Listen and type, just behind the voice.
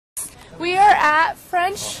at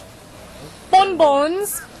French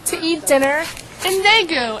Bonbons to eat dinner in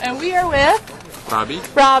Daegu, and we are with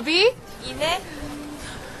Robbie. Ine.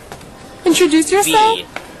 Introduce yourself.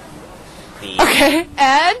 Okay,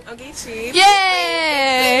 and Okay,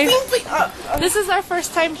 yay! This is our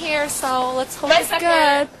first time here, so let's hope it's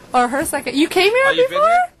good. Or her second. You came here before? Been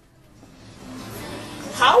here?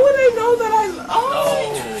 How would I know that I?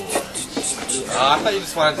 I thought you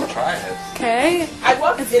just wanted to try it. Okay.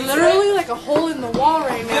 It's literally like a hole in the wall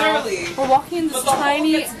right now. Literally. We're walking in this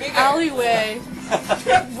tiny alleyway.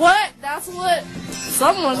 What? That's what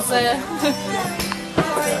someone said.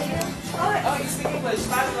 Oh, you speak English.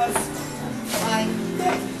 Fabulous.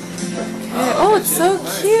 Oh, it's so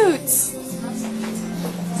cute.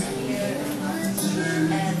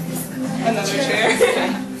 Another chair.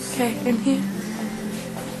 Okay, in here.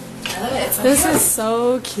 This is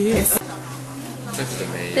so cute.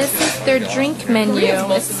 This is their drink menu.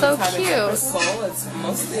 It's so cute. It's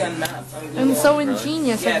mostly unmapped. And so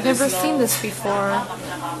ingenious. I've never seen this before. Are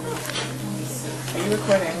you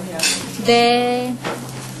recording? Yeah. They...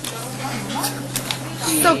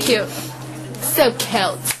 So cute. So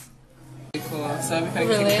cute. Cool. So I'll be trying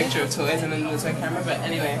to take a picture of toys and then lose my camera. But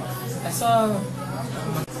anyway, I saw.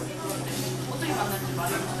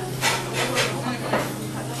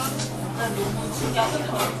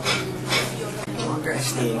 The longer I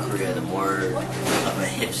stay in Korea, the more of a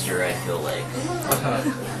hipster I feel like.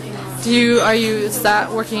 Is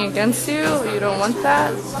that working against you? You don't want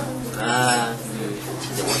that? Is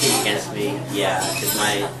it working against me? Yeah, because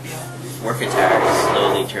my work attire is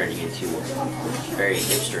slowly turning into very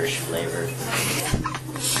hipsterish flavor.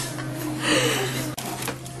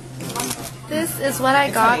 This is what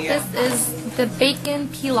I got. This is the bacon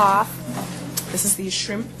pilaf. This is the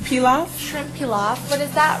shrimp pilaf. Shrimp pilaf. What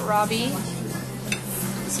is that, Robbie?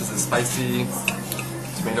 This is a spicy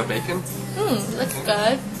tomato bacon. Looks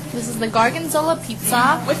good. This is the Gorgonzola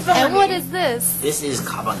pizza. And what is this? This is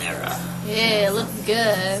carbonara. Yeah, it looks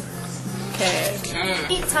good. Okay.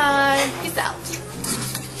 Eat time. Peace out.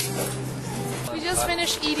 We just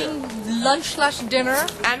finished eating lunch/dinner.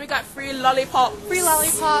 And we got free lollipops. Free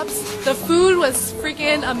lollipops. The food was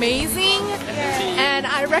freaking amazing. And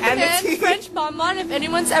I recommend French Bonbon if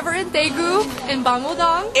anyone's ever in Daegu, in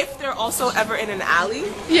Bangwodong. If they're also ever in an alley.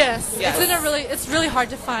 Yes. It's really hard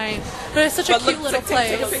to find. But it's such a cute little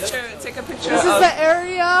place. Take a picture. This is the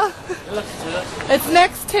area. It's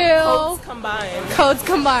next to Codes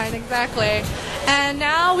Combined, exactly. And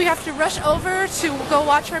now we have to rush over to go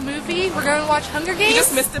watch our movie. We're going to watch Hunger Games. You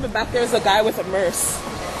just missed it, but back there's a guy with a merce.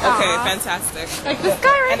 Okay, fantastic. Like this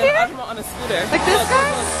guy right here? And an Ajumma on a scooter. Like this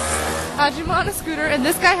guy? Ajumma on a scooter, and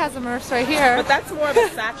this guy has a merce right here. But that's more of a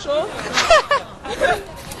satchel.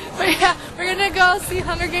 But yeah, we're going to go see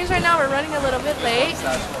Hunger Games right now. We're running a little bit late,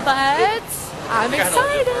 but I'm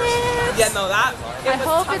excited. Yeah, no, I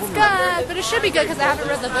hope it's good, but it should be good because I haven't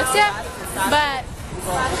read the books yet. But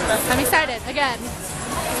I'm excited again.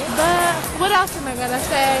 But what else am I gonna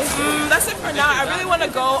say? That's it for now. I really want to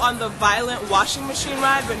go on the violent washing machine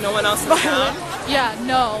ride, but no one else is down. Yeah,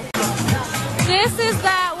 no. This is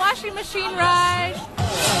that washing machine ride.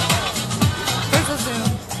 Where's the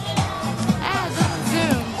zoom? This is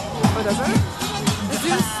zoom. Oh, does it? The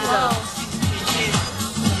zoom's slow.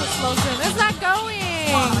 Slow zoom. It's not going.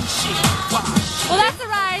 Well, that's the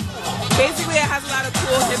ride. Basically, it has a lot of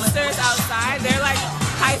cool hipsters outside. They're like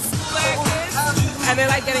high schooler kids, and they're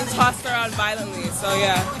like getting tossed around violently. So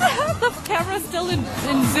yeah. The camera's still in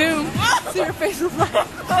zoom. So your face is like.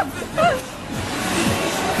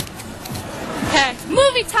 Okay,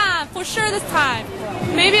 movie time for sure this time.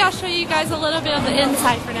 Maybe I'll show you guys a little bit of the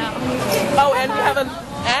inside for now. Oh, and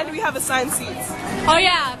we have assigned seats. Oh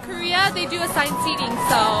yeah, Korea, they do assigned seating,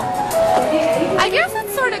 so I guess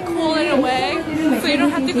it's sort of cool in a way. So you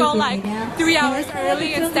don't have to go like 3 hours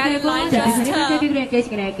early and stand in line just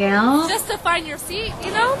to find your seat,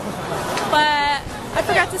 you know? But I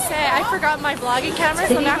forgot to say, I forgot my vlogging camera,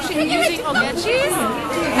 so I'm actually using Ogechi's.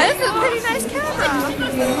 And this is a pretty nice camera.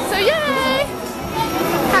 So yay!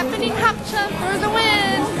 Happening Hapcheon for the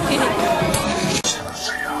win!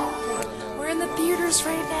 We're in the theaters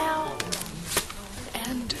right now.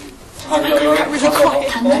 And oh my God, got really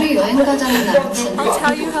quiet. I'll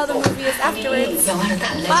tell you how the movie is afterwards.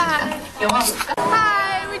 Bye!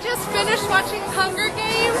 Hi! We just finished watching Hunger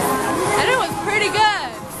Games, and it was pretty good.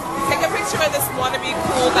 Take a picture of this wannabe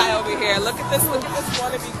cool guy over here. Look at this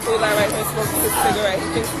wannabe cool guy right here smoking his cigarette. He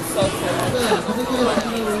thinks he's so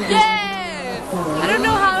cool. Yay! I don't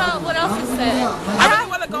know what else to say. I really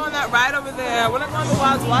want to go on that ride over there. I want to go on the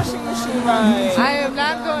Wild's washing machine ride. I am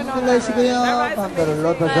not going on that ride. That ride's amazing.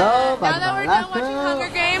 Now that we're done watching Hunger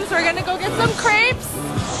Games, we're we're gonna go get some crepes.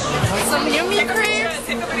 Some yummy crepes.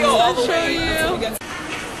 Take a video all the way. Show you.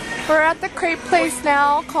 We're at the crepe place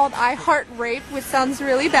now called I Heart Rape, which sounds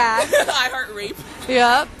really bad. I Heart Rape.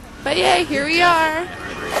 Yep. But yeah, here we are.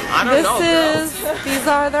 These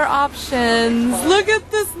are their options. Look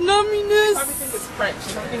at this numminess. Everything is French.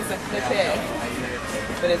 Everything is a crepe.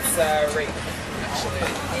 But it's rape, actually.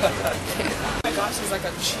 Oh my gosh, it's like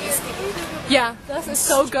a cheesecake. Yeah, this is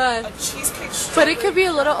so good. A cheesecake. But it could be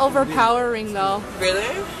a little overpowering though. Really?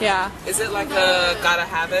 Yeah. Is it like a gotta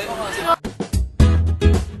have it?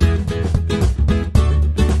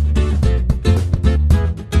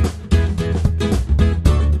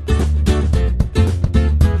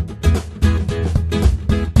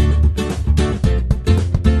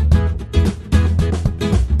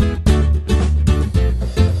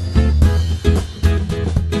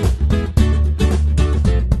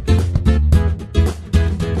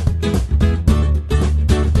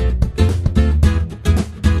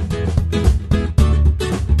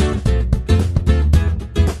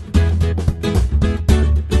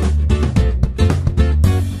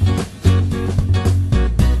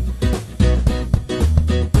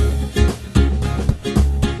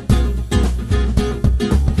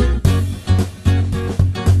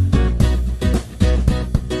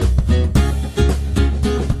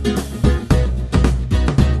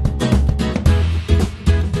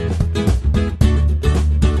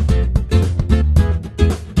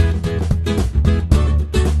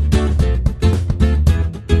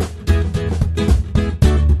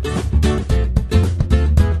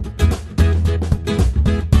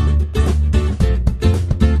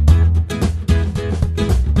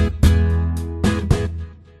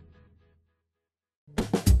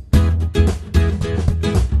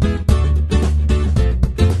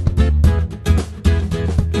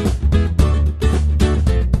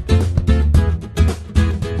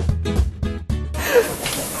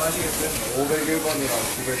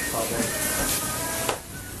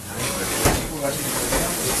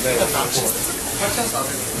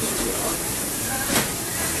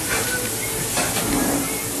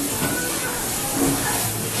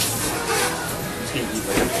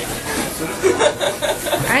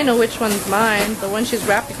 I know which one's mine, the one she's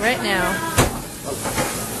wrapping right now.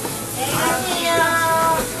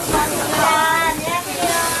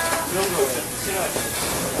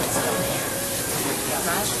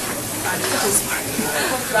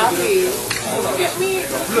 Get me a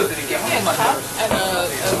cup and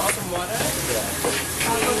some water.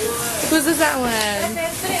 Whose is that one?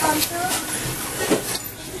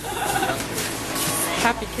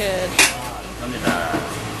 Happy Kid.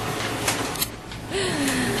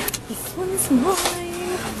 This one's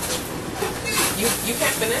mine. You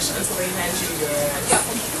can't finish until they hand you your...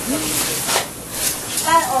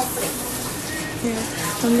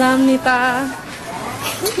 감사합니다.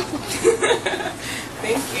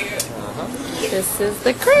 Thank you. This is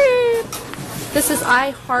the crepe. This is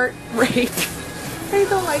I Heart Rape. I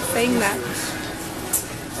don't like saying that.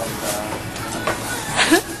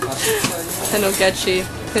 I know, get you.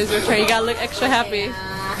 It's your turn. You gotta look extra happy.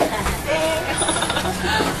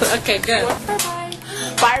 Okay, good.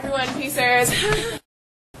 Bye everyone. Peacers.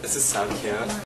 This is so cute.